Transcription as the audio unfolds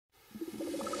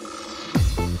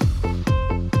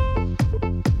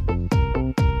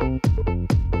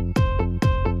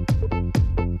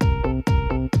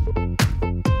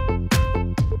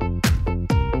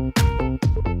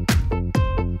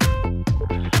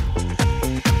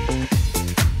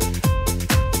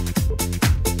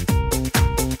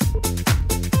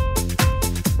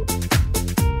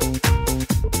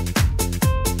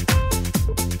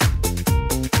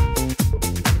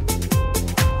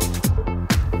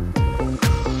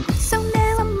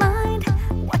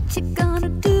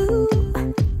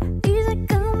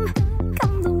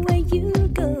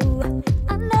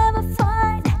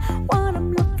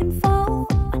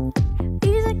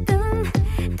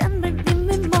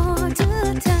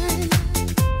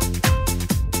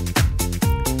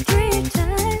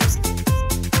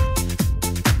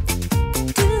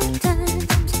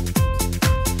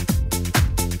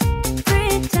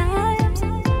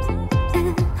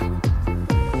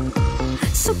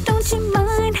So don't you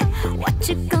mind what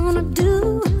you gonna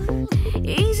do?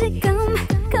 Easy come,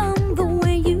 come the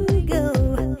way you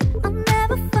go. I'll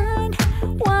never find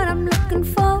what I'm looking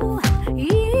for.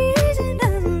 Easy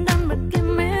done, done, but give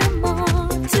me more.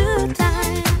 2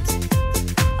 times,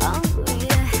 oh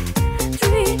yeah,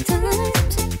 3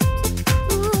 times,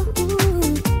 ooh,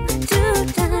 2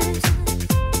 times,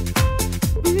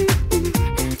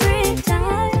 3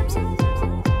 times.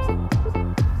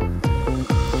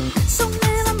 So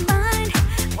never mind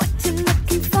what you're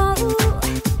looking for.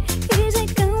 Easy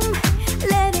come,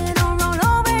 let it all roll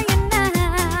over you now.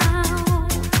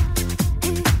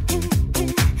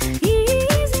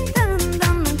 Easy done,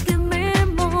 done, give me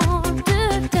more.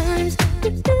 2 times.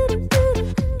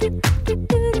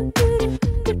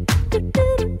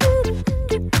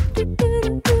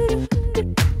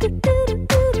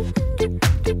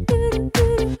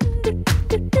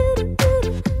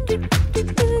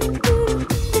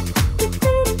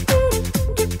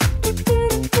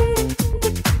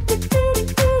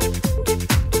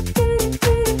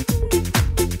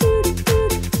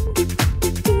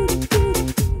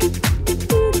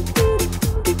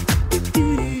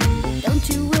 Don't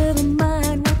you ever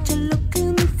mind what you're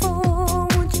looking for.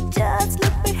 Won't you just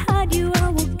look behind you? I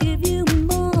will give you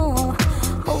more.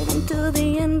 Hold on to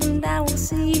the end and I will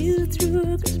see you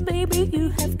through. 'Cause baby, you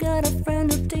have got a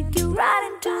friend who'll take you right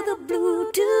into the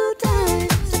blue. 2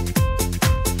 times,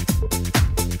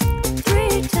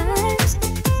 3 times,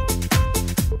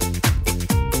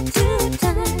 2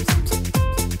 times,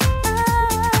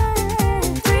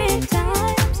 3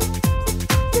 times,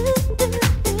 2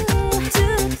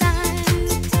 times,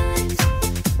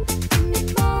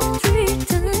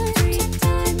 3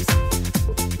 times,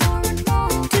 more and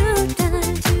more. 2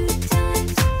 times,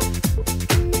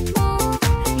 more.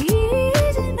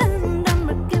 Easy done, done,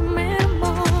 but give me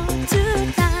more. 2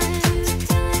 times,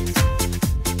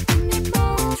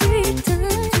 more. 3 times, 2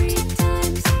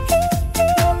 times,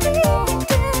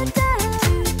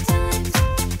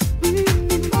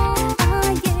 more. Oh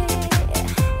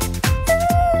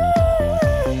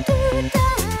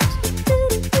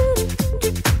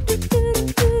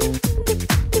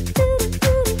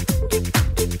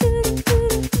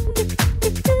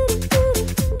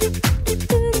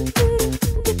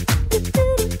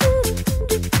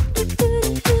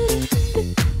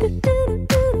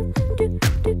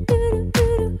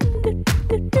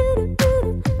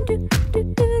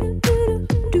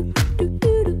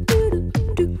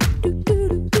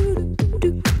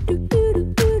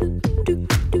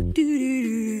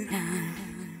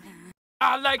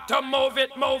I like to move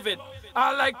it, move it.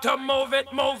 I like to move it,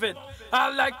 move it. I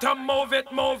like to move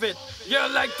it, move it. You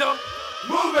like to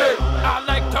move it. I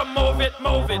like to move it,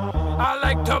 move it. I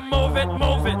like to move it,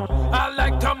 move it. I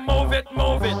like to move it,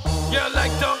 move it. You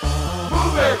like to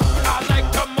move it. I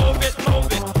like to move it,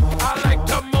 move it. I like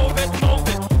to move it, move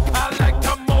it. I like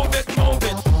to move it, move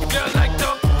it. You like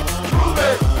to move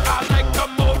it. I like to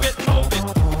move it, move it.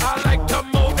 I like to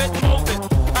move it, move it.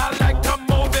 I like to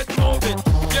move it, move it.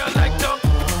 You like to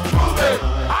move it.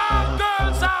 All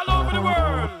girls all over the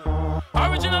world.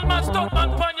 Original man, stunt man,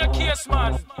 pan your case,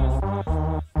 man.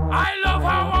 I love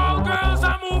how all girls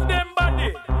are move them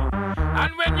body.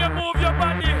 And when you move your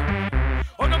body,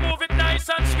 wanna move it nice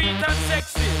and sweet and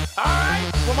sexy.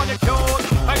 Alright? Woman, you cute.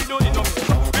 I don't need no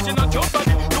makeup. Original cute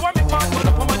body. You want me part for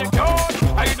the woman, you cute.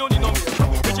 I don't need no makeup.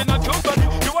 Original cute body.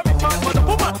 You want me part for the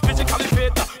woman. Physically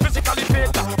fit, physically fit,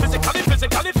 physically.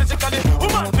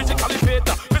 Woman, physically fit,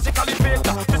 physically.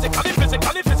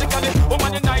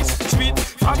 Woman, you nice, sweet,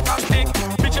 fantastic.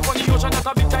 Bitch up on the ocean, that's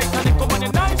a bit Titanic. Woman,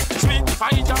 you nice, sweet,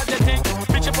 fine, energetic.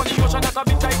 Bitch up on the ocean, that's a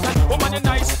bit Titanic. Woman, you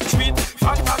nice, sweet,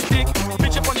 fantastic.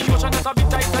 Bitch up on the ocean, that's a bit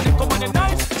Titanic. Woman, you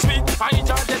nice, sweet, fine,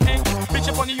 energetic. Bitch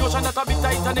up on the ocean, that's a bit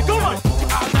Titanic. Come on.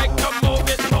 I like to move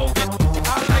it, move it. I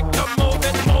like to move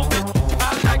it, move it. I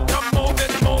like to move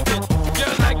it, move it. You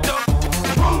like to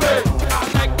move it. I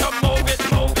like to move it,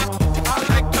 move it. I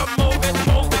like to move it,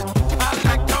 move it. I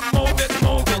like to move it,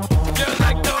 move it. You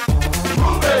like to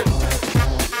move it.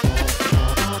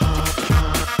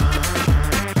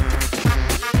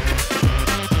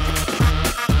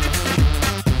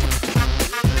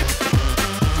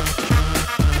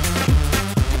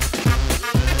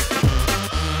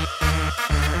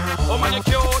 Woman, you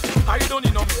cute. I don't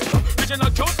need no makeup.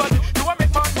 Original cute body. You want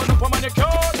make man man up. Woman, you cute.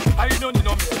 I don't need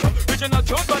no makeup. Original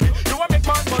cute body. You want make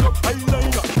man man up.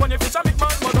 Eyeliner. When you fit a make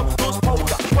man man up. Nose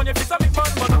powder. When you fit a make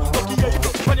man man up. Lucky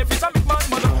eyebrow. When you fit a make man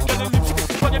man up. Get a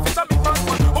lipstick. When you fit a make man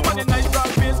man up. Woman, you nice broad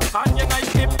face and you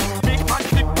nice hip. Big man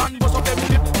flip and bust up them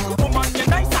lip. Woman, you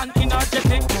nice and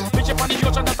energetic. Bitch up on the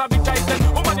ocean, that's a big titan.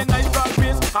 Woman, you nice broad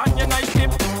face and you nice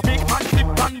hip. Big man flip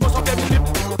and bust up them lip.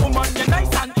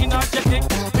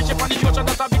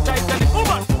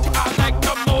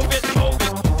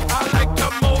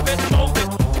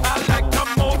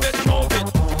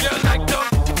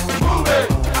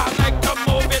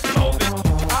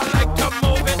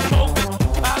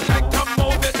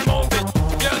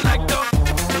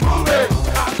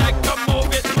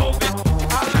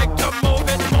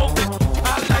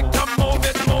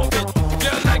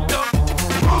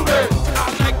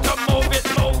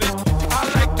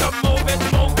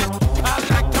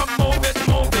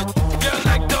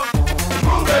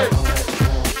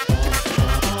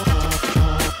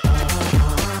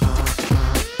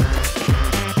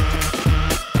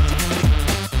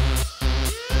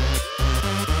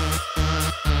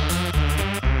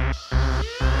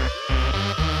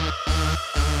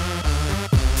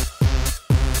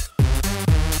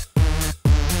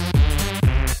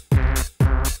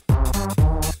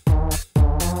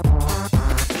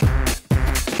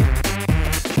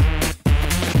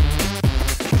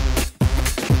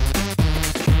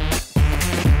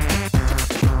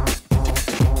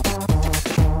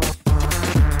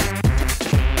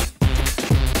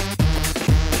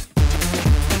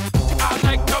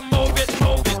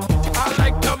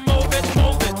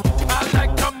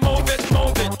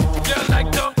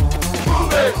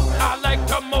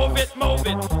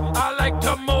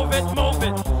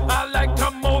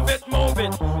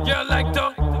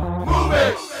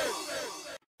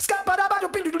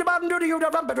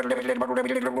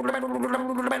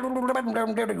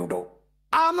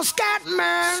 I'm a scat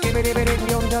man.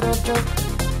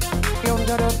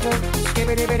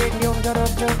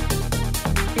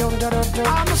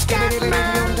 I'm a scat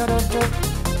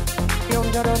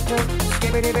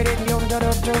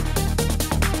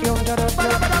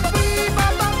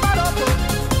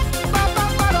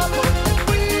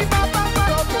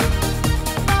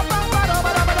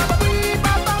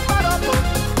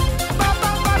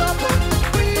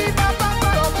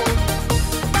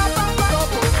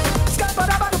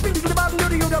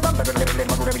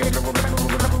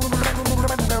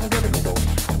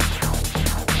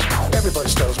Everybody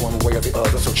stutters one way or the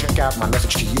other, so check out my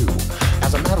message to you.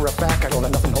 As a matter of fact, I don't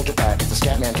let nothing hold you back. If the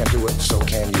scat man can do it, so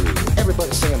can you.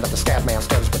 Everybody's saying that the scat man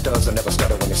stutters but does and never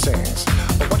stutter when he sings.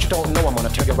 But what you don't know, I'm gonna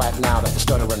tell you right now that the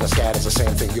stutter and the scat is the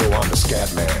same thing. Yo, I'm the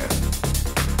scat man.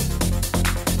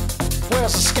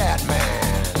 Where's the scat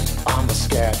man? I'm the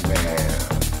scat man.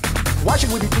 Why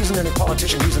should we be pleasing any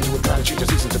politician reasons who would try to change the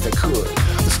seasons if they could?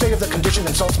 The state of the condition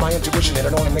insults my intuition and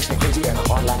it only makes me crazy and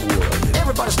hard like wood.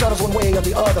 Everybody stutters one way or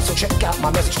the other, so check out my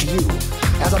message to you.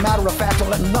 As a matter of fact, don't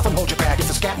let nothing hold you back. If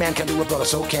the scat man can do it, brother,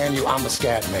 so can you. I'm the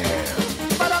scat man.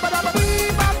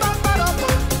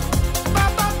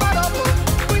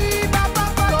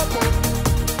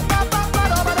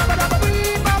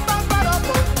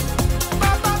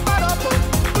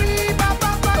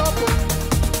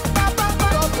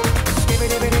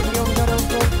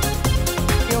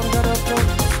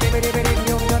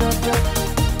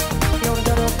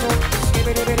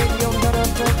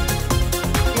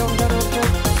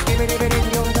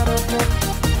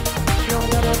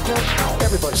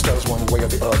 Everybody stutters one way or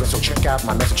the other, so check out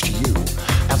my message to you.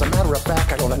 As a matter of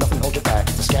fact, I don't let nothing hold you back.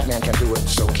 If the scat man can do it,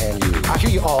 so can you. I hear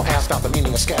you all ask out the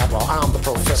meaning of scat, while I'm the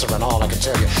professor and all I can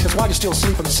tell you is why you're still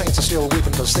sleeping, the saints are still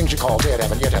weeping, because things you call dead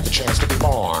haven't yet had the chance to be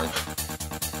born.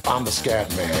 I'm the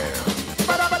scat man.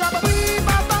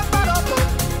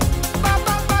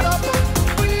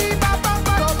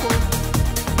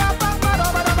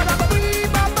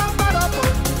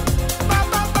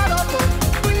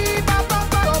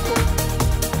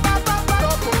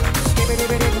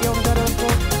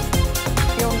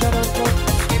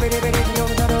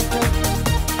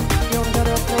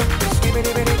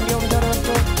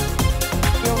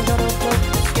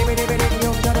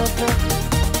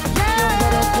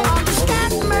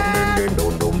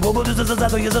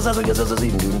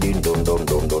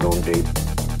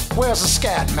 Where's the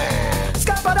scat man?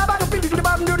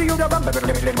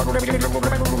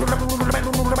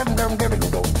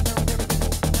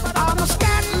 I'm a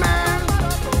scat man.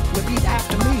 Repeat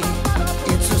after me.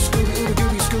 It's a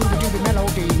Scooby-Dooby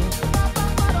melody.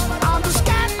 I'm the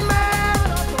scat man.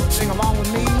 Sing along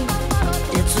with me.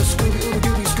 It's a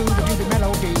Scooby-Dooby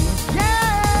melody.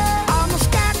 Yeah, I'm a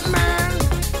scat man.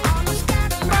 I'm a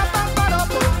scat man.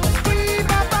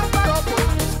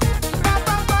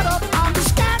 I'm the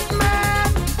scat man.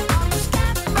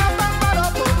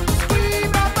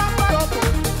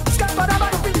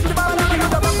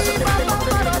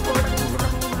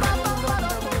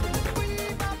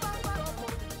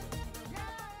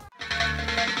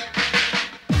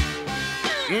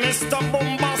 Mr.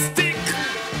 Bombastic.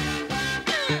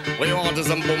 What you want is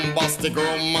a bombastic,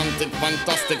 romantic,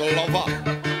 fantastic lover.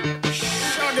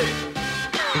 Shaggy.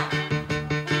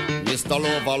 Mr.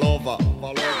 Lover.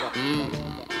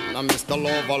 Now Mr.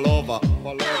 Lover.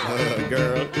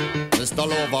 Girl. Mr.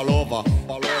 Lover.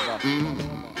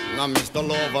 Now Mr.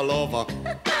 Lover.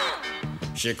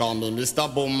 She call me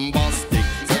Mr. Bombastic.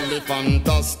 Tell me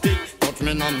fantastic. Touch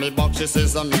me on me back. She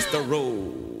says I'm Mr. Romantic.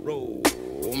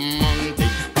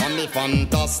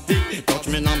 Fantastic, touch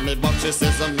me on me back, she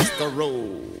says I'm Mr.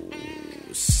 Rose.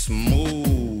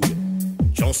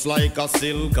 Smooth, just like a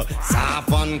silk.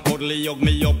 Soft and cuddly, hug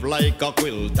me up like a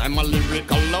quilt. I'm a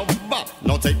lyrical lover.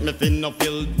 Now take me thin or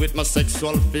filled with my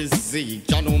sexual physique.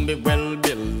 You know me well,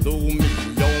 Bill. Do me,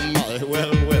 oh my,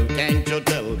 well, can't you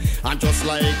tell? I'm just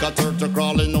like a turtle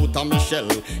crawling out of my shell.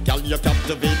 Girl, you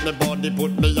captivate my body,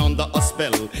 put me under a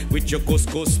spell. With your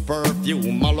couscous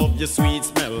perfume, I love your sweet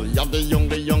smell. You're the young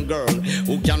girl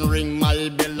who can ring my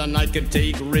bell, and I can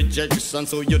take rejection.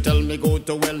 So you tell me go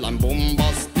to well, I'm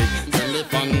bombastic, tell me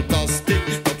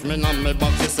fantastic. Touch me on my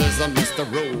back, she says I'm Mr.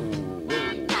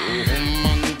 Romantic.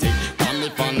 Tell me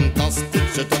fantastic,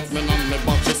 she touch me on my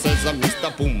back, she says I'm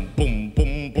Mr. Boom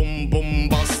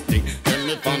bombastic. Tell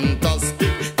me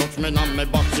fantastic, touch me on my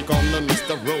back, she call me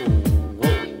Mr.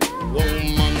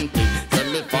 Romantic. Tell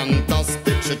me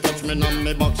fantastic, she touch me on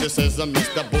my back, she says I'm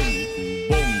Mr. Boom.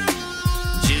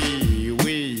 Gee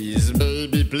whiz,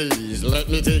 baby please, Let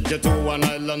me take you to an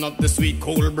island of the sweet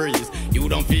cool breeze. You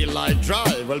don't feel like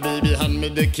drive? Well, baby, hand me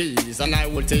the keys, and I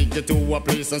will take you to a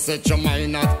place and set your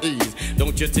mind at ease.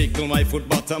 Don't you tickle my foot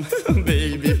bottom,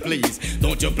 baby, please.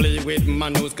 Don't you play with my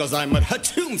nose, cause I'm a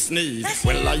ha-choom sneeze.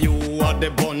 Well, are you are the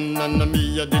bun and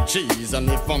me are the cheese. And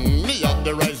if I'm me are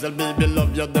the rice, well, baby,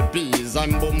 love you the peas.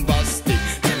 I'm bombastic,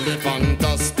 tell me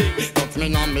fantastic. Touch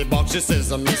me on me box, she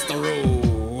says, Mr.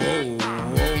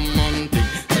 Romantic.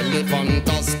 Tell me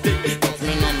fantastic, touch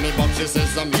me on me box, she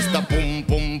says, Mr. Pum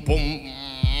Pum Pum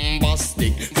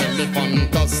Bastic. Tell me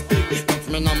fantastic, touch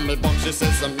me on me box, she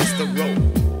says, Mr.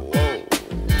 Romantic.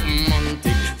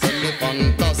 Tell me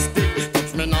fantastic,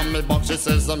 touch me on me box, she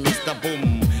says, Mr.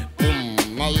 Boom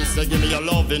Boom. I say, give me your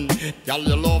lovin', girl,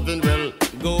 your lovin', well,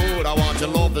 good, I want your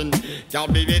lovin'.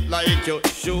 Can't be it like you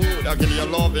should. I'll give you your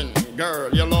lovin', girl,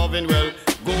 your lovin', well,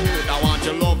 good, I want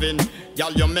your lovin'.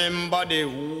 Girl, you remember the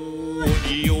would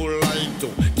you like to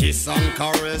kiss and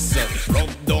caress, rub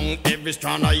down every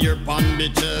strand of your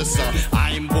bandages.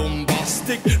 I'm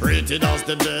bombastic, rated as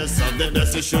the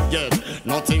best you should get,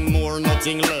 nothing more,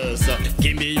 nothing less.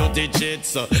 Give me your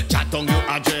digits, chat on your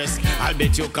address. I'll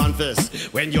bet you confess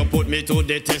when you put me to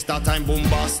the test that I'm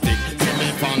bombastic. Tell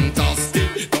me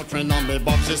fantastic, touch me on me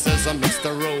box, she says,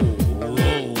 Mr.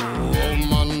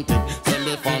 Romantic. Tell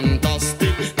me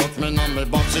fantastic, touch me on me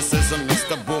box, she says,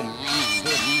 Mr. Boom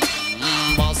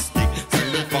Bastic. Tell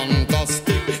me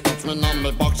fantastic, touch me on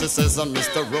me box, she says,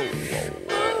 Mr.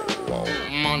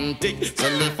 Romantic.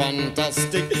 Tell me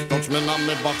fantastic, touch me on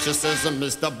me box, she says,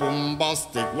 Mr.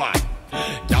 Bombastic. Why?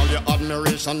 Girl, your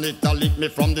admiration, it'll lit me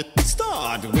from the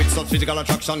start. With such physical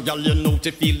attraction, girl, you know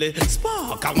to feel the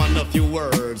spark. I want a few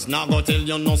words, now go tell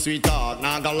you no sweetheart.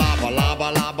 Now go lava,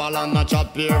 and not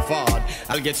chat pure fart.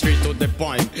 I'll get straight to the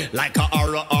point, like a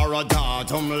aura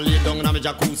dart. Lay down in my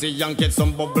jacuzzi and get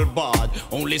some bubble bath.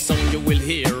 Only song you will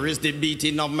hear is the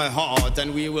beating of my heart.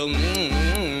 And we will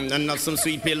and have some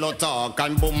sweet pillow talk.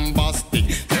 I'm bombastic,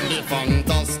 tell me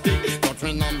fantastic. Touch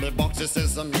me on the box, it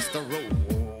says, Mr. Rowe.